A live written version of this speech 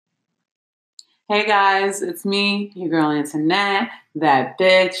Hey guys, it's me, your girl Antoinette, that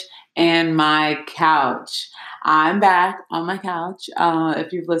bitch, and my couch. I'm back on my couch.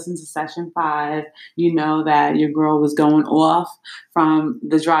 If you've listened to session 5, you know that your girl was going off from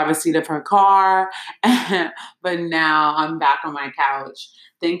the driver's seat of her car, but now I'm back on my couch.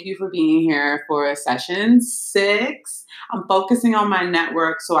 Thank you for being here for session 6. I'm focusing on my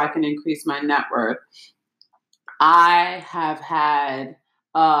network so I can increase my network. I have had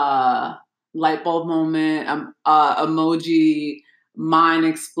a light bulb moment, emoji mind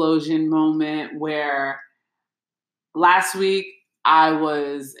explosion moment where last week I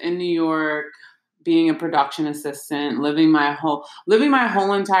was in New York being a production assistant, living my whole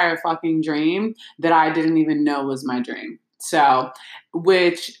entire fucking dream that I didn't even know was my dream. So,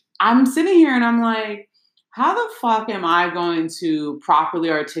 which I'm sitting here and I'm like, how the fuck am I going to properly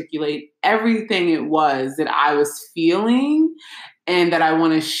articulate everything it was that I was feeling and that I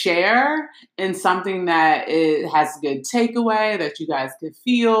want to share in something that it has a good takeaway that you guys could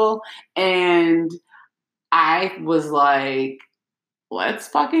feel? And I was like, let's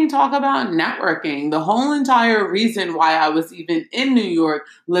fucking talk about networking. The whole entire reason why I was even in New York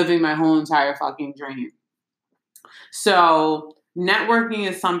living my whole entire fucking dream. So, networking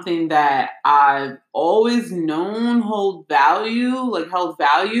is something that I've always known held value,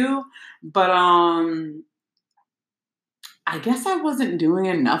 but I guess I wasn't doing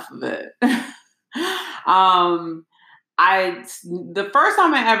enough of it. um the first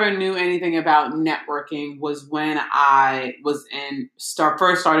time I ever knew anything about networking was when I was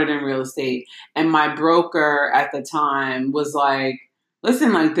first started in real estate, and my broker at the time was like,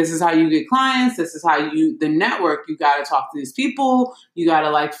 listen, like, this is how you get clients, this is how the network, you got to talk to these people, you got to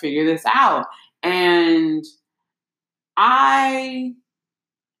like figure this out. And I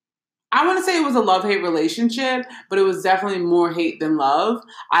I want to say it was a love-hate relationship, but it was definitely more hate than love.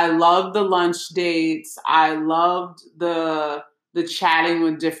 I loved the lunch dates. I loved the chatting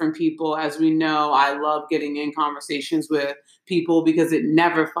with different people. As we know, I love getting in conversations with people because it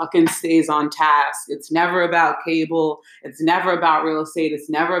never fucking stays on task. It's never about cable. It's never about real estate. It's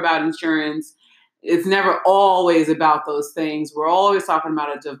never about insurance. It's never always about those things. We're always talking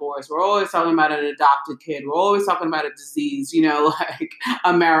about a divorce. We're always talking about an adopted kid. We're always talking about a disease, like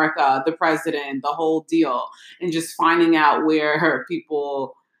America, the president, the whole deal, and just finding out where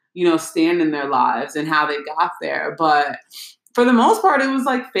people, stand in their lives and how they got there. But for the most part, it was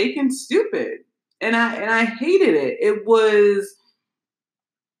like fake and stupid. And I hated it. It was,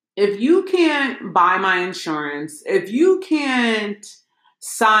 if you can't buy my insurance, if you can't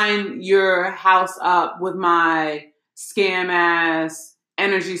sign your house up with my scam ass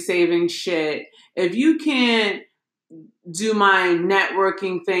energy saving shit, if you can't do my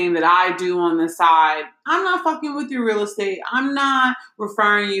networking thing that I do on the side, I'm not fucking with your real estate. I'm not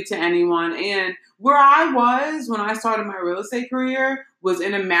referring you to anyone. And where I was when I started my real estate career was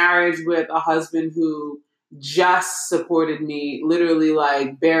in a marriage with a husband who just supported me, literally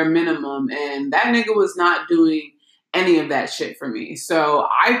like bare minimum. And that nigga was not doing any of that shit for me. So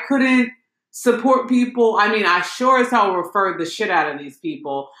I couldn't support people. I mean, I sure as hell referred the shit out of these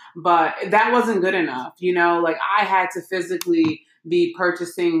people, but that wasn't good enough. Like, I had to physically be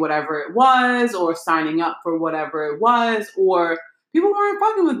purchasing whatever it was or signing up for whatever it was, or people weren't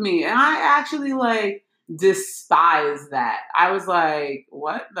fucking with me. And I actually like despise that. I was like,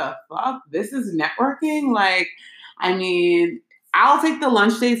 what the fuck? This is networking? Like, I mean, I'll take the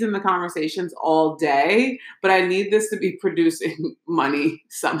lunch dates and the conversations all day, but I need this to be producing money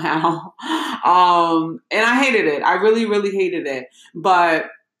somehow. And I hated it. I really, really hated it. But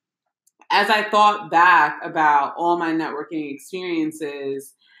as I thought back about all my networking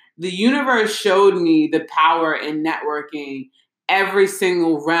experiences, the universe showed me the power in networking every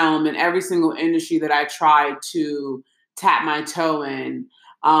single realm and every single industry that I tried to tap my toe in.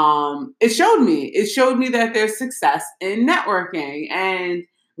 It showed me that there's success in networking. And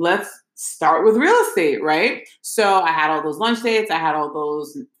let's start with real estate, right? So I had all those lunch dates, I had all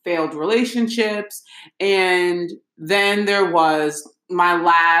those failed relationships, and then there was my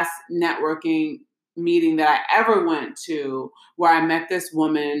last networking meeting that I ever went to, where I met this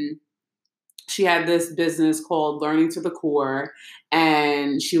woman. She had this business called Learning to the Core,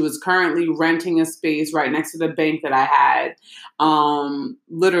 and she was currently renting a space right next to the bank that I had,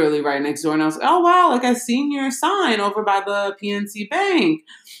 literally right next door. And I was like, oh, wow, like, I seen your sign over by the PNC Bank.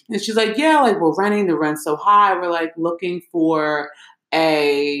 And she's like, yeah, like, we're renting, the rent's so high. We're like looking for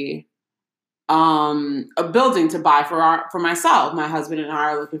a a building to buy for myself. My husband and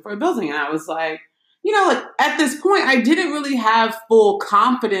I are looking for a building. And I was like, like at this point, I didn't really have full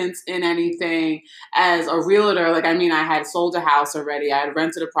confidence in anything as a realtor. Like, I mean, I had sold a house already, I had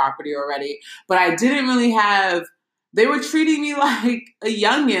rented a property already, but I didn't really have, they were treating me like a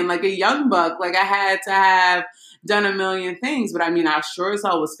youngin, like a young buck. Like I had to have done a million things, but I mean, I sure as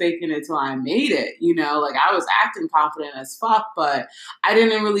hell was faking it till I made it, like I was acting confident as fuck, but I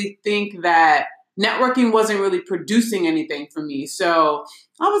didn't really think that networking wasn't really producing anything for me. So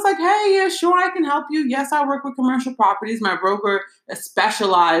I was like, hey, yeah, sure, I can help you. Yes, I work with commercial properties. My broker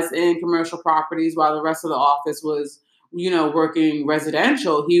specialized in commercial properties while the rest of the office was, working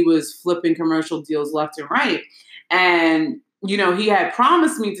residential. He was flipping commercial deals left and right. And, he had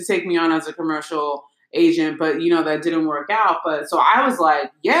promised me to take me on as a commercial agent, but, that didn't work out. But so I was like,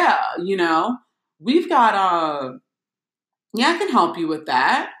 yeah, we've got, yeah, I can help you with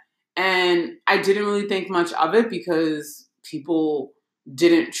that. And I didn't really think much of it because people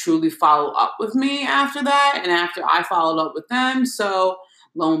didn't truly follow up with me after that. And after I followed up with them. So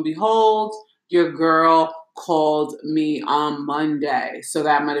lo and behold, your girl called me on Monday. So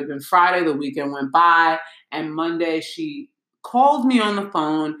that might have been Friday. The weekend went by. And Monday, she called me on the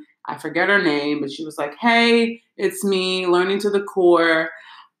phone. I forget her name, but she was like, hey, it's me, learning to the core.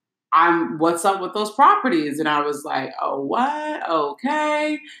 What's up with those properties? And I was like, oh, what?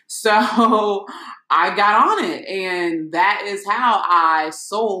 Okay. So I got on it. And that is how I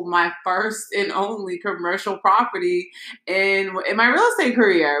sold my first and only commercial property in my real estate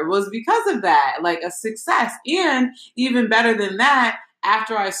career, was because of that, like a success. And even better than that,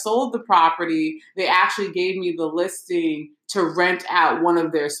 after I sold the property, they actually gave me the listing to rent out one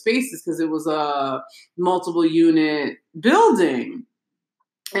of their spaces because it was a multiple unit building.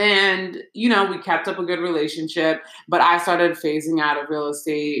 And, we kept up a good relationship, but I started phasing out of real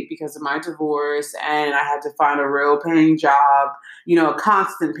estate because of my divorce, and I had to find a real paying job, a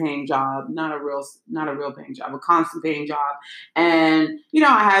constant paying job, not a real paying job, a constant paying job. And,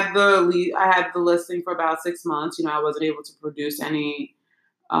 I had the listing for about 6 months. I wasn't able to produce any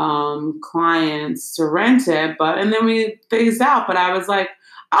clients to rent it, and then we phased out. But I was like,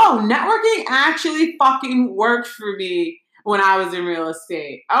 oh, networking actually fucking worked for me when I was in real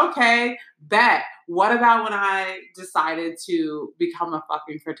estate. Okay, bet. What about when I decided to become a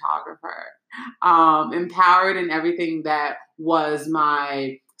fucking photographer? Empowered in everything that was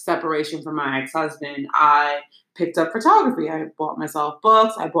my separation from my ex-husband, I picked up photography. I bought myself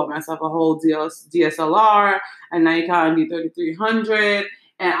books. I bought myself a whole DSLR, a Nikon D3300,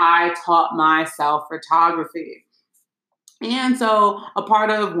 and I taught myself photography. And so a part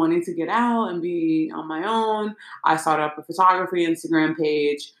of wanting to get out and be on my own, I started up a photography Instagram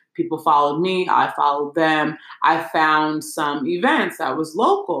page. People followed me. I followed them. I found some events that was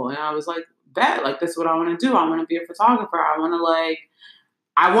local, and I was like, bet, like, this is what I want to do. I want to be a photographer. I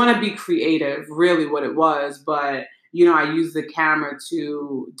want to be creative, really what it was. But, I used the camera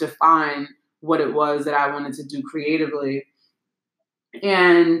to define what it was that I wanted to do creatively.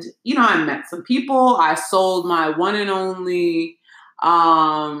 And, I met some people. I sold my one and only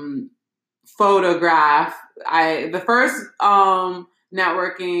photograph. The first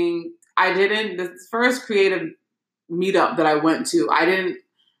networking, the first creative meetup that I went to, I didn't,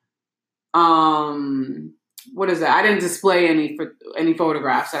 what is that? I didn't display any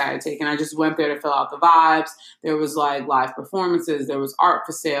photographs that I had taken. I just went there to fill out the vibes. There was like live performances. There was art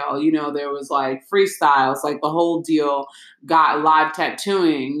for sale. There was like freestyles, like the whole deal. Got live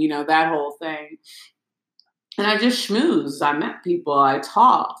tattooing. That whole thing. And I just schmoozed. I met people. I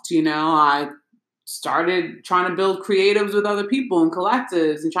talked. I started trying to build creatives with other people and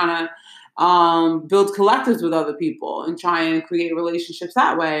collectives, and trying to build collectives with other people and try and create relationships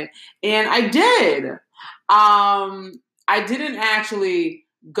that way. And I did. I didn't actually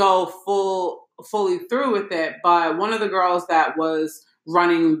go fully through with it, but one of the girls that was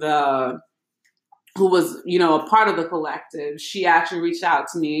who was, a part of the collective, she actually reached out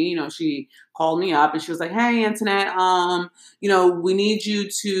to me. She called me up and she was like, hey, Antoinette, we need you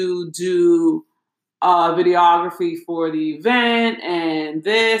to do videography for the event and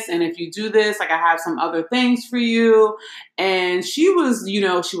this. And if you do this, like, I have some other things for you. And she was,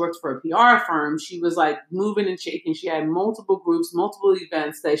 she worked for a PR firm. She was like moving and shaking. She had multiple groups, multiple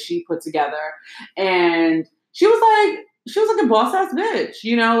events that she put together. And she was like a boss ass bitch,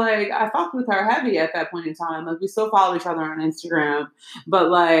 like, I fucked with her heavy at that point in time. Like, we still follow each other on Instagram,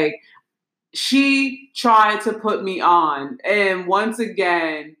 but like, she tried to put me on. And once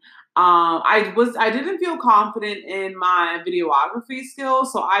again, I didn't feel confident in my videography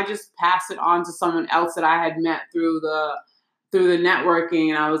skills, so I just passed it on to someone else that I had met through the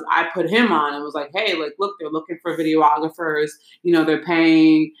networking, and I put him on and was like, hey, like, look, they're looking for videographers, they're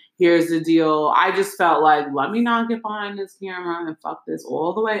paying, here's the deal. I just felt like, let me not get behind this camera and fuck this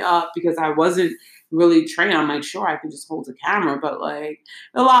all the way up, because I wasn't really trained. I'm like, sure, I can just hold a camera, but like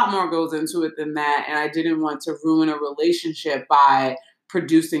a lot more goes into it than that. And I didn't want to ruin a relationship by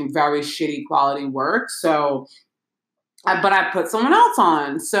producing very shitty quality work. So but I put someone else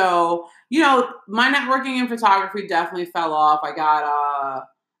on. So, my networking in photography definitely fell off. I got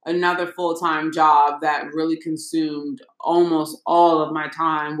another full-time job that really consumed almost all of my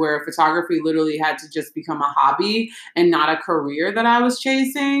time, where photography literally had to just become a hobby and not a career that I was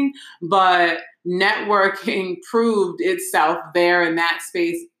chasing. But networking proved itself there in that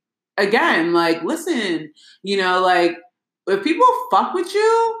space again. Like, listen, like, if people fuck with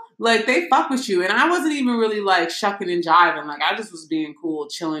you, like, they fuck with you. And I wasn't even really like shucking and jiving. Like, I just was being cool,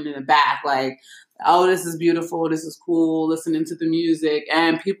 chilling in the back. Like, oh, this is beautiful. This is cool. Listening to the music.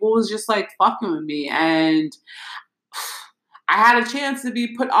 And people was just like fucking with me. And I had a chance to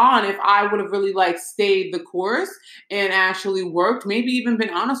be put on if I would have really like stayed the course and actually worked, maybe even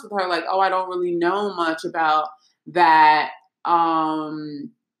been honest with her. Like, oh, I don't really know much about that. Can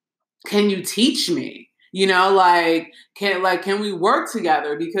you teach me? Can we work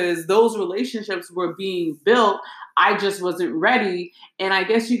together? Because those relationships were being built. I just wasn't ready. And I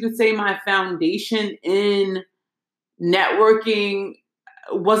guess you could say my foundation in networking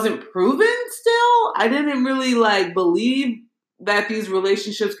wasn't proven still. I didn't really like believe that these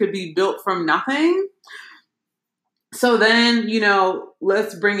relationships could be built from nothing. So then,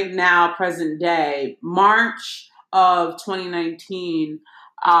 let's bring it now, present day. March of 2019,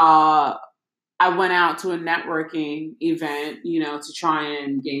 I went out to a networking event, to try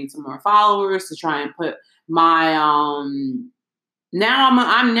and gain some more followers, to try and put my I'm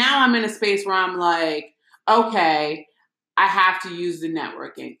in a space where I'm like, okay, I have to use the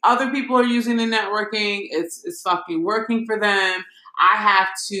networking. Other people are using the networking. It's fucking working for them. I have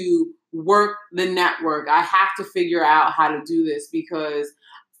to work the network. I have to figure out how to do this, because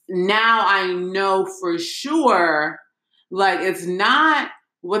now I know for sure, like, it's not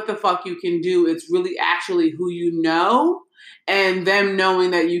what the fuck you can do. It's really actually who you know, and them knowing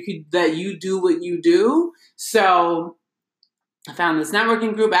that you do what you do. So I found this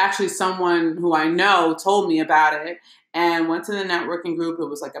networking group. Actually, someone who I know told me about it, and went to the networking group. It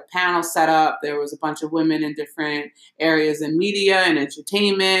was like a panel set up. There was a bunch of women in different areas in media and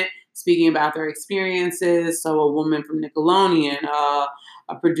entertainment speaking about their experiences. So a woman from Nickelodeon,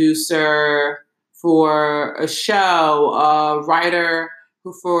 a producer for a show, a writer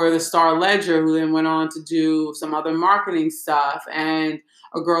for the Star Ledger, who then went on to do some other marketing stuff, and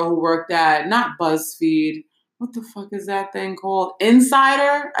a girl who worked at, not BuzzFeed, what the fuck is that thing called?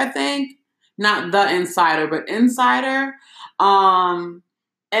 Insider, I think. Not The Insider, but Insider. And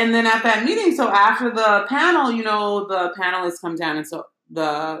then at that meeting, so after the panel, the panelists come down into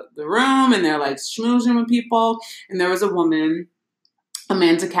the room, and they're like schmoozing with people. And there was a woman,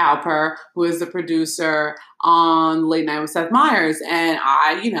 Amanda Cowper, who is the producer on Late Night with Seth Meyers. And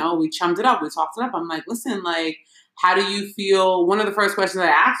we chummed it up. We talked it up. I'm like, listen, like, how do you feel? One of the first questions I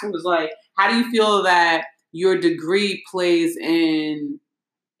asked her was like, how do you feel that your degree plays in,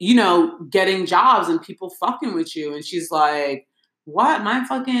 getting jobs and people fucking with you? And she's like, what? My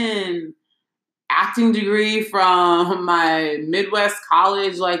fucking acting degree from my Midwest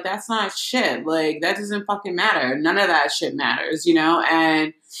college, like, that's not shit. Like, that doesn't fucking matter. None of that shit matters,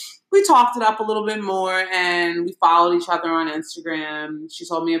 And we talked it up a little bit more, and we followed each other on Instagram. She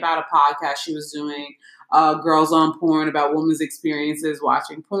told me about a podcast she was doing, Girls on Porn, about women's experiences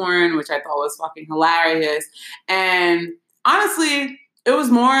watching porn, which I thought was fucking hilarious. And honestly, it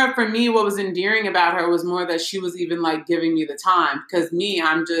was more, for me, what was endearing about her was more that she was even like giving me the time, because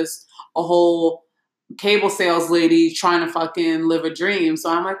I'm just a whole cable sales lady trying to fucking live a dream. So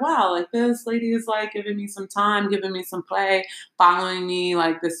I'm like, wow, like, this lady is like giving me some time, giving me some play, following me,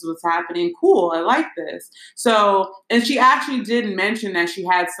 like, this is what's happening. Cool, I like this. So, and she actually did mention that she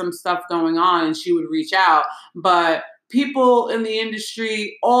had some stuff going on and she would reach out. But people in the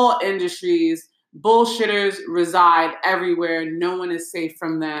industry, all industries, bullshitters reside everywhere. No one is safe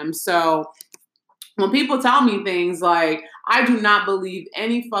from them. So when people tell me things, like, I do not believe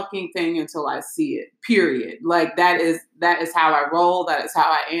any fucking thing until I see it, period. Like, that is how I roll. That is how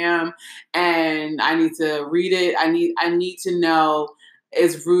I am. And I need to read it. I need to know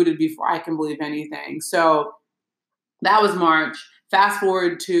it's rooted before I can believe anything. So that was March. Fast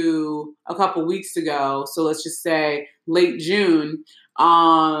forward to a couple weeks ago. So let's just say late June.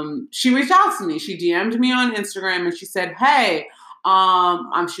 She reached out to me. She DM'd me on Instagram, and she said, hey,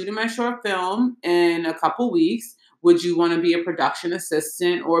 I'm shooting my short film in a couple weeks. Would you want to be a production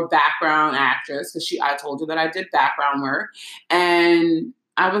assistant or background actress? Because I told her that I did background work. And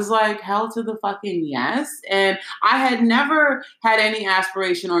I was like, hell to the fucking yes. And I had never had any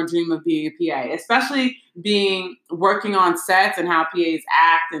aspiration or dream of being a PA, especially working on sets and how PAs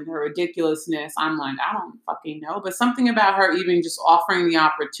act and her ridiculousness. I'm like, I don't fucking know. But something about her even just offering the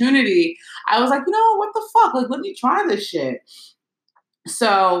opportunity, I was like, what the fuck? Like, let me try this shit.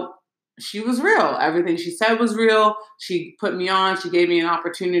 So she was real. Everything she said was real. She put me on. She gave me an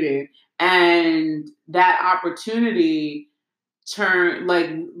opportunity. And that opportunity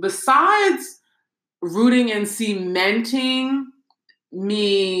besides rooting and cementing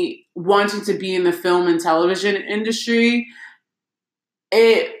me wanting to be in the film and television industry,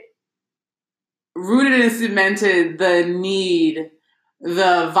 it rooted and cemented the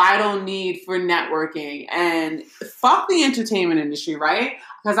vital need for networking. And fuck the entertainment industry, right?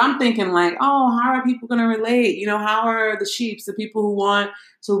 Because I'm thinking like, oh, how are people going to relate? How are the sheeps, the people who want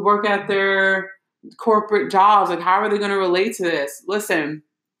to work at their corporate jobs, like how are they going to relate to this? Listen,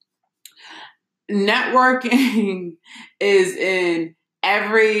 networking is in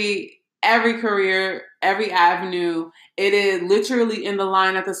every career, every avenue. It is literally in the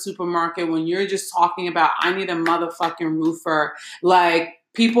line at the supermarket when you're just talking about, I need a motherfucking roofer. Like,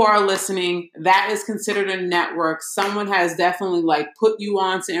 people are listening. That is considered a network. Someone has definitely put you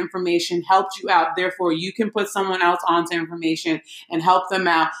onto information, helped you out. Therefore, you can put someone else onto information and help them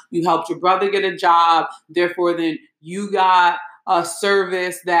out. You helped your brother get a job. Therefore, then you got a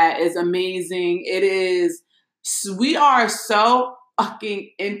service that is amazing. We are so fucking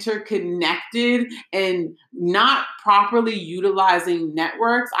interconnected and not properly utilizing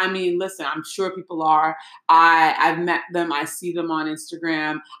networks. I mean, listen, I'm sure people are. I've met them. I see them on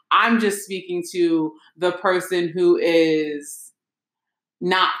Instagram. I'm just speaking to the person who is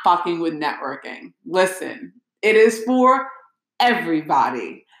not fucking with networking. Listen, it is for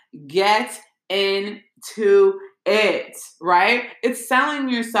everybody. Get into it, right? It's selling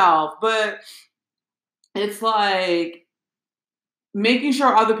yourself, but it's like making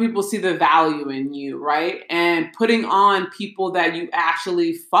sure other people see the value in you, right? And putting on people that you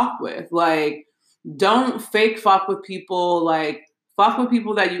actually fuck with. Like, don't fake fuck with people. Like, fuck with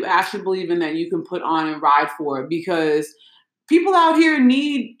people that you actually believe in, that you can put on and ride for, because people out here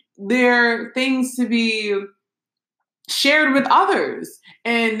need their things to be shared with others.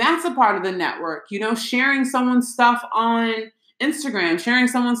 And that's a part of the network, sharing someone's stuff on Instagram, sharing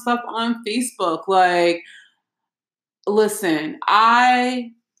someone's stuff on Facebook. Like, listen,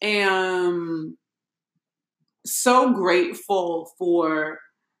 I am so grateful for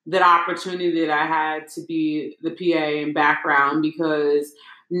that opportunity that I had to be the PA in background, because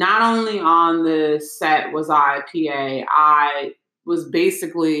not only on the set was I a PA, I was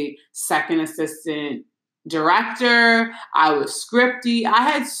basically second assistant director. I was scripty. I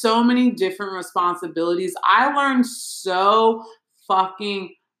had so many different responsibilities. I learned so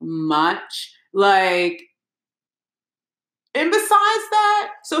fucking much. Like, and besides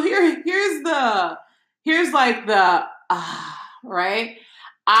that, so here's like the right?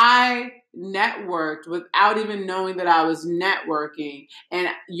 I networked without even knowing that I was networking, and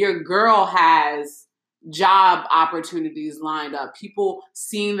your girl has job opportunities lined up. People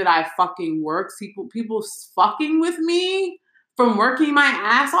seeing that I fucking work, people fucking with me from working my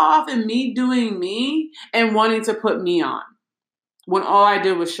ass off and me doing me and wanting to put me on when all I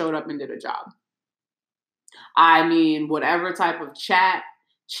did was showed up and did a job. I mean, whatever type of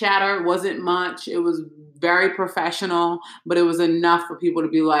chatter wasn't much. It was very professional, but it was enough for people to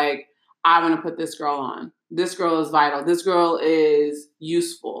be like, I want to put this girl on. This girl is vital. This girl is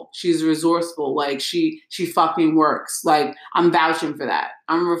useful. She's resourceful. Like, she fucking works. Like, I'm vouching for that.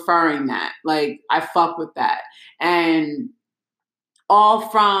 I'm referring that. Like, I fuck with that. And all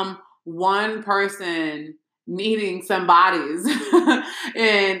from one person meeting some bodies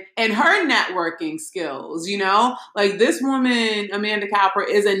and her networking skills, like this woman, Amanda Cowper,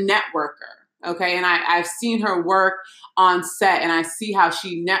 is a networker. Okay. And I've seen her work on set, and I see how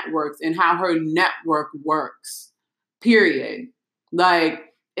she networks and how her network works, period.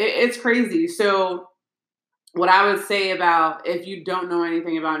 Like, it's crazy. So what I would say about, if you don't know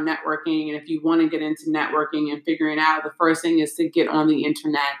anything about networking and if you want to get into networking and figuring out, the first thing is to get on the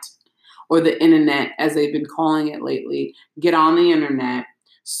internet, or the internet as they've been calling it lately. Get on the internet,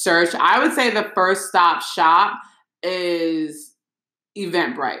 search. I would say the first stop shop is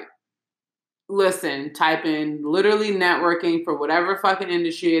Eventbrite. Listen, type in literally networking for whatever fucking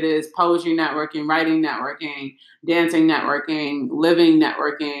industry it is: poetry networking, writing networking, dancing networking, living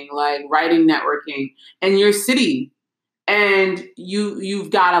networking, like writing networking, and your city. And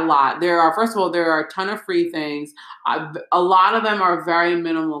you've got a lot. First of all, there are a ton of free things. A lot of them are very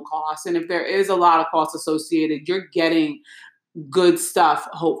minimal cost. And if there is a lot of cost associated, you're getting good stuff,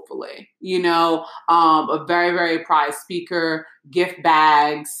 hopefully. A very, very prized speaker, gift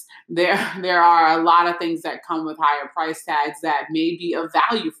bags. There are a lot of things that come with higher price tags that may be of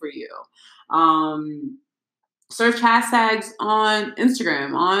value for you. Search hashtags on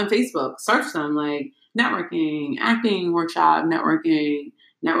Instagram, on Facebook. Search them like networking, acting workshop, networking,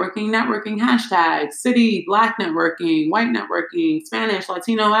 hashtag, city, black networking, white networking, Spanish,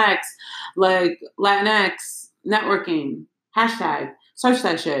 Latino X, like Latinx networking, hashtag. Search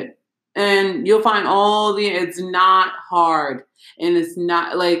that shit. And you'll find it's not hard. And it's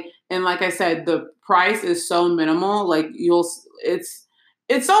not and like I said, the price is so minimal.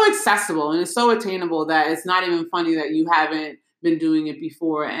 It's so accessible and it's so attainable that it's not even funny that you haven't been doing it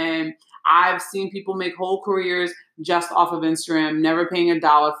before. And I've seen people make whole careers just off of Instagram, never paying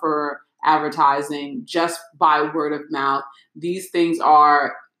 $1 for advertising, just by word of mouth. These things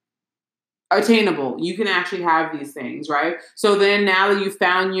are attainable. You can actually have these things, right? So then now that you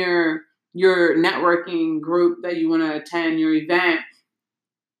found your networking group that you want to attend, your event,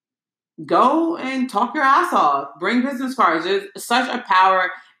 go and talk your ass off. Bring business cards. There's such a power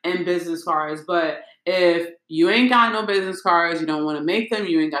in business cards. But if you ain't got no business cards, you don't want to make them,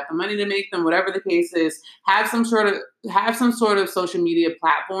 you ain't got the money to make them, whatever the case is, have some sort of social media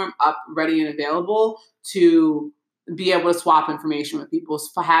platform up, ready and available to be able to swap information with people.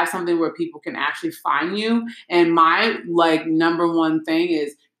 Have something where people can actually find you. And my number one thing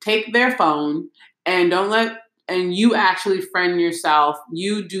is take their phone and and you actually friend yourself.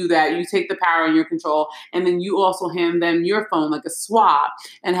 You do that. You take the power in your control. And then you also hand them your phone, like a swap,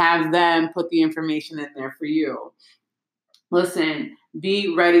 and have them put the information in there for you. Listen,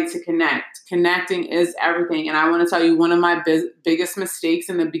 be ready to connect. Connecting is everything. And I want to tell you, one of my biggest mistakes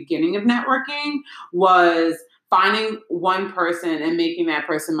in the beginning of networking was finding one person and making that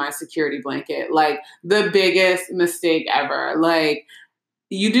person my security blanket. Like, the biggest mistake ever.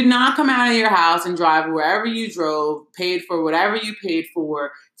 You did not come out of your house and drive wherever you drove, paid for whatever you paid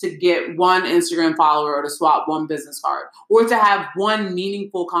for to get one Instagram follower or to swap one business card or to have one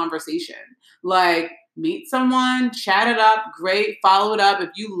meaningful conversation. Meet someone, chat it up, great, follow it up.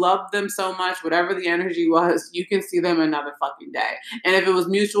 If you love them so much, whatever the energy was, you can see them another fucking day. And if it was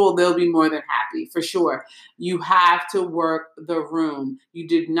mutual, they'll be more than happy, for sure. You have to work the room. You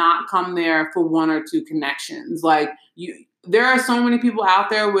did not come there for one or two connections. There are so many people out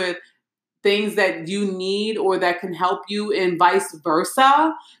there with things that you need or that can help you, and vice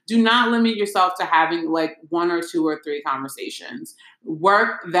versa. Do not limit yourself to having one or two or three conversations.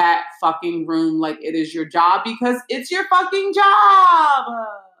 Work that fucking room like it is your job, because it's your fucking job.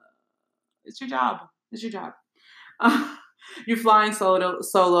 It's your job. It's your job. You're flying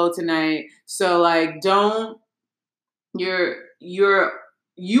solo tonight. So don't,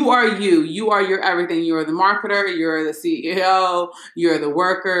 you are you. You are your everything. You are the marketer. You're the CEO. You're the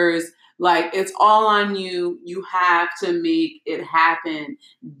workers. It's all on you. You have to make it happen.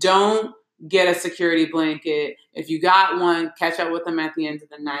 Don't get a security blanket. If you got one, catch up with them at the end of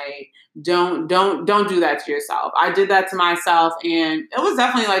the night. Don't do that to yourself. I did that to myself, and it was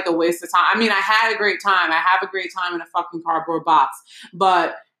definitely a waste of time. I mean, I had a great time. I have a great time in a fucking cardboard box,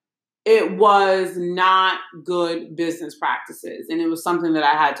 but it was not good business practices. And it was something that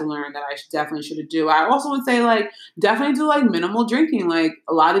I had to learn that I definitely should do. I also would say definitely do minimal drinking.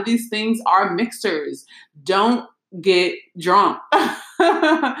 A lot of these things are mixers. Don't get drunk.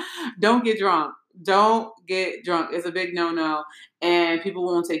 Don't get drunk. Don't get drunk. It's a big no-no, and people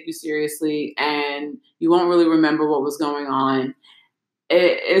won't take you seriously, and you won't really remember what was going on.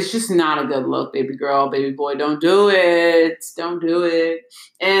 It's just not a good look, baby girl, baby boy. Don't do it. Don't do it.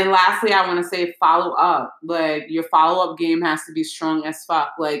 And lastly, I want to say follow up. Your follow-up game has to be strong as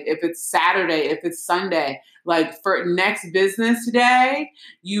fuck. If it's Saturday, if it's Sunday, for next business day,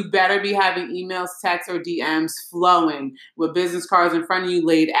 you better be having emails, texts, or DMs flowing with business cards in front of you,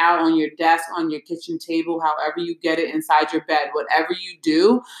 laid out on your desk, on your kitchen table, however you get it, inside your bed, whatever you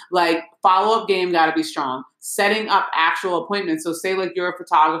do, follow-up game got to be strong. Setting up actual appointments. So say you're a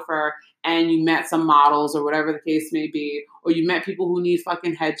photographer and you met some models or whatever the case may be, or you met people who need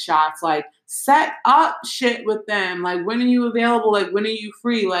fucking headshots, set up shit with them. When are you available? When are you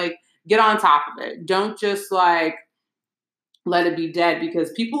free? Get on top of it. Don't just let it be dead,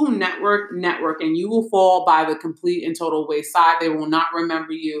 because people who network, and you will fall by the complete and total wayside. They will not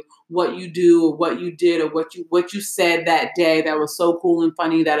remember you, what you do or what you did or what you said that day that was so cool and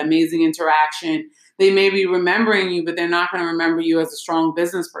funny, that amazing interaction. They may be remembering you, but they're not going to remember you as a strong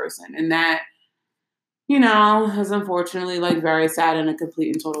business person. And that, is unfortunately very sad and a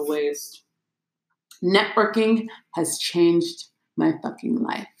complete and total waste. Networking has changed my fucking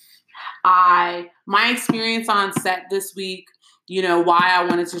life. My experience on set this week why I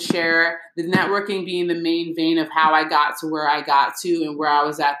wanted to share the networking being the main vein of how I got to where I got to and where I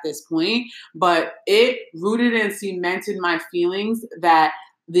was at this point. But it rooted and cemented my feelings that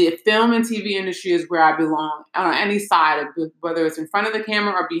the film and TV industry is where I belong on any side, whether it's in front of the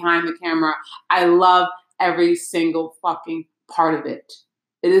camera or behind the camera. I love every single fucking part of it.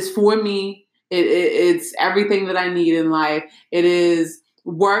 It is for me. It's everything that I need in life. It is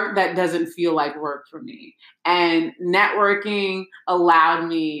work that doesn't feel like work for me. And networking allowed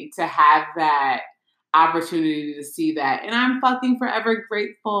me to have that opportunity to see that. And I'm fucking forever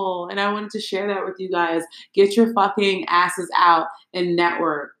grateful. And I wanted to share that with you guys. Get your fucking asses out and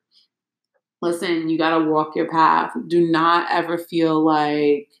network. Listen, you got to walk your path. Do not ever feel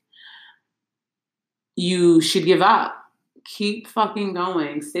like you should give up. Keep fucking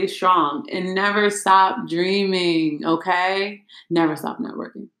going. Stay strong and never stop dreaming, okay? Never stop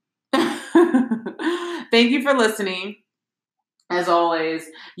networking. Thank you for listening. As always,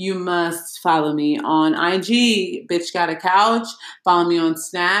 you must follow me on IG, Bitch Got a Couch. Follow me on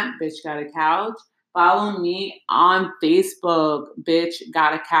Snap, Bitch Got a Couch. Follow me on Facebook, Bitch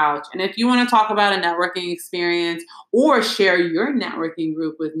Got a Couch. And if you want to talk about a networking experience or share your networking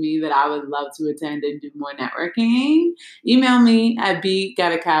group with me that I would love to attend and do more networking, email me at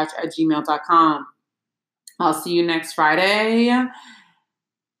bgotacouch@gmail.com. I'll see you next Friday.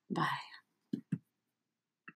 Bye.